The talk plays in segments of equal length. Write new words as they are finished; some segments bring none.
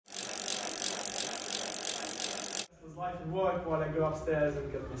wife will work while I go upstairs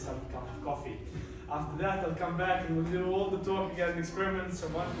and get myself a cup of coffee. After that, I'll come back and we'll do all the talking and experiments. So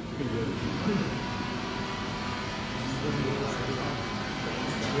one.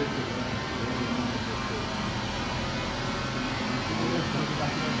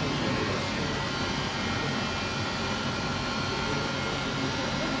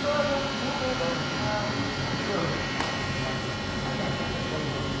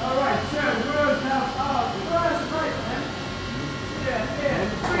 Alright, so we're now out. First right hand. Yeah,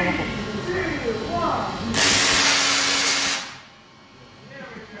 3, 2, 1. There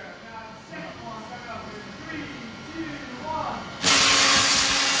we go. Now, second one, coming up with 3, 2, 1. And last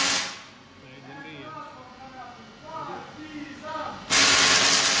one coming up with 5, 3, up.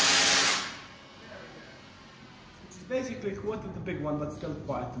 There we go. Which is basically a quarter of the big one, but still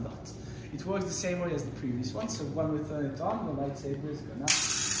quite a lot. It works the same way as the previous one, so when we turn it on, the lightsaber is gonna...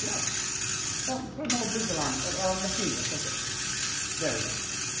 Yeah. Oh, put more bigger on the finger, okay. There we go.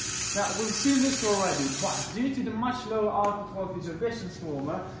 Now, we've seen this already, but due to the much lower output voltage of this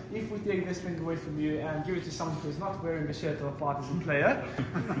transformer, if we take this thing away from you and give it to someone who is not wearing a shirt or a partisan player,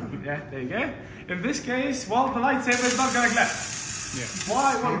 yeah, there you go. In this case, well, the lightsaber is not gonna glare. Yeah.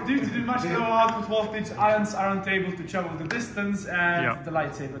 Why? Well, due to the much lower output voltage, ions aren't able to travel the distance and the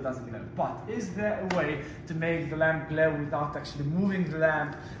lightsaber doesn't glow. But is there a way to make the lamp glow without actually moving the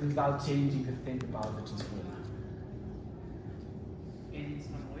lamp and without changing the thing about the transformer? It needs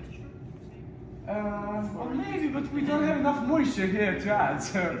some moisture? Well, maybe, but we don't have enough moisture here to add,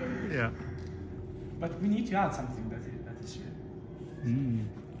 so... Yeah. But we need to add something that is true.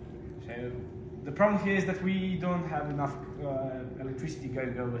 So, the problem here is that we don't have enough electricity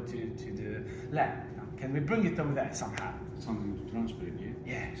going over to the lamp. Now, can we bring it over there somehow? Something to transfer it, yeah?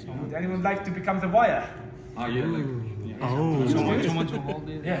 Yeah. So would anyone like to become the wire? Ah, yeah, like... Yeah. Oh. Someone to hold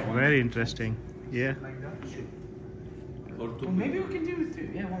it? Yeah. Very interesting. Yeah. Like that? Or to Well, maybe we can do it too.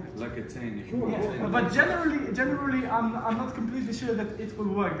 Yeah, why not? like a chain. If you Yeah. But generally, I'm not completely sure that it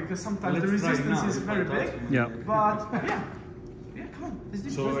will work because sometimes the resistance is very big. Yeah. But yeah. Yeah, come on. Let's do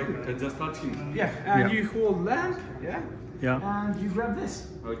it. So I just touch him. Yeah, and Yeah. you hold lamp, yeah, Yeah. and you grab this.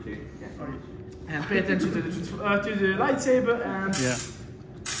 Okay. And pay attention to the lightsaber and...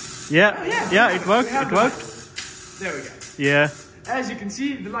 Yeah, it worked, it worked. There we go. Yeah. As you can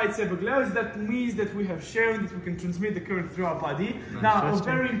see, the lightsaber glows. That means that we have shown that we can transmit the current through our body. Now, a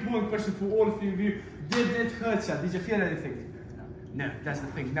very important question for all of you. Did it hurt you? Did you feel anything? No, that's the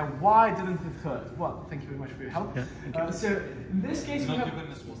thing. Now, why didn't it hurt? Well, thank you very much for your help. Yeah, so, in this case, we have... Not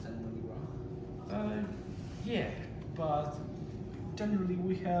even a small stand on the ground. Yeah, but generally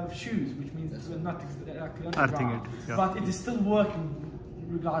we have shoes, which means that we're not exactly on the Earthing ground. it, yeah. But it is still working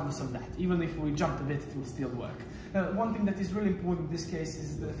regardless of that. Even if we jump a bit, it will still work. Now, one thing that is really important in this case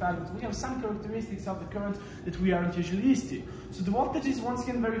is the fact that we have some characteristics of the current that we aren't usually used to. So the voltage is once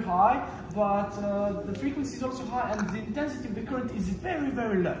again very high, but the frequency is also high and the intensity of the current is very,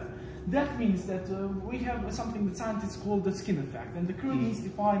 very low. That means that we have something that scientists call the skin effect, and the current needs to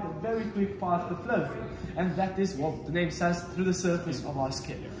find a very quick path to flow through, and that is what the name says, through the surface of our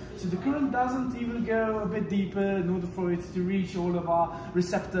skin. So the current doesn't even go a bit deeper in order for it to reach all of our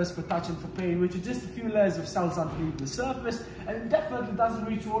receptors for touch and for pain, which are just a few layers of cells underneath the surface, and it definitely doesn't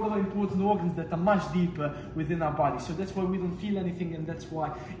reach all of our important organs that are much deeper within our body. So that's why we don't feel anything, and that's why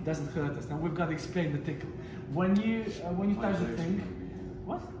it doesn't hurt us. Now we've got to explain the tickle. When you touch the thing,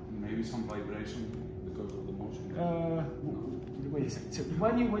 what? Maybe some vibration because of the motion. Wait a second. So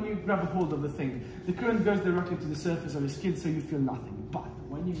when you grab a hold of the thing, the current goes directly to the surface of your skin, so you feel nothing. But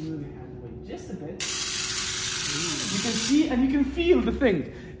when you move your hand away just a bit, you can see and you can feel the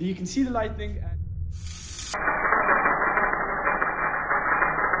thing. You can see the lightning.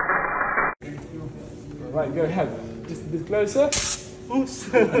 Right, go ahead. Just a bit closer. Oops.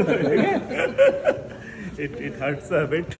 It hurts a bit.